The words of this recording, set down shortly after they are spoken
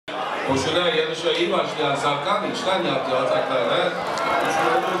Koşuda yarışa iyi başlayan Sarkan içten yaptığı ataklarla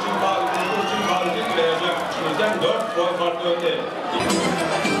için Malazgirt verecek içimizden 4 puan farklı önde.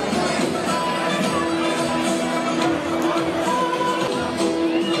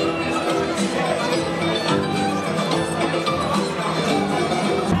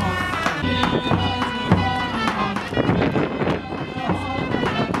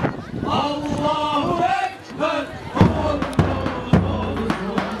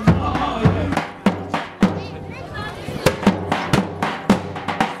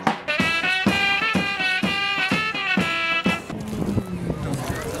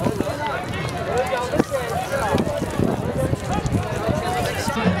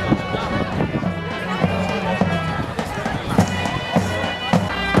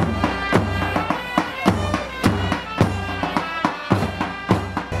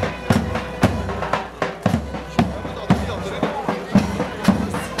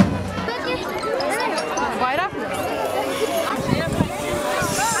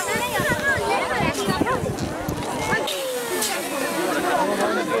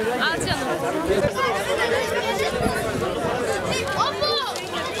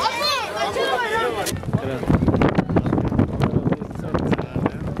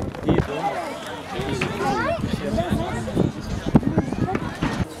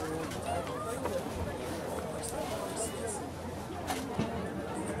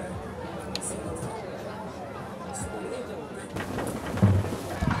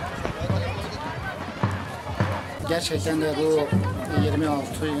 Gerçekten de bu 26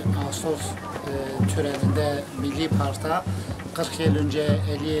 Ağustos töreninde Milli Park'ta 40 yıl önce,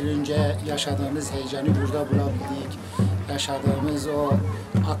 50 yıl önce yaşadığımız heyecanı burada bulabildik. Yaşadığımız o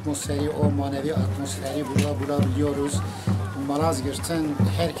atmosferi, o manevi atmosferi burada bulabiliyoruz. Malazgirt'in,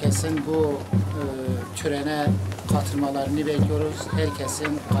 herkesin bu törene katılmalarını bekliyoruz.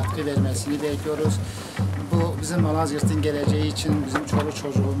 Herkesin katkı vermesini bekliyoruz. Bu bizim Malazgirt'in geleceği için, bizim çoluk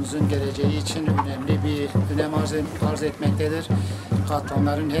çocuğumuzun geleceği için önemli bir önem arz etmektedir.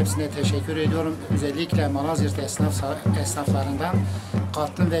 Katılanların hepsine teşekkür ediyorum. Özellikle Malazgirt esnaflarından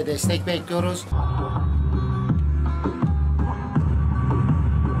katılım ve destek bekliyoruz.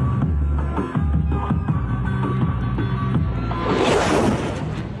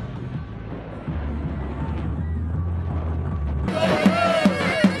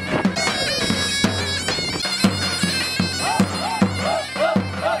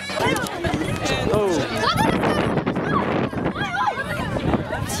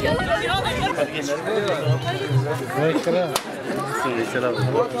 Selam.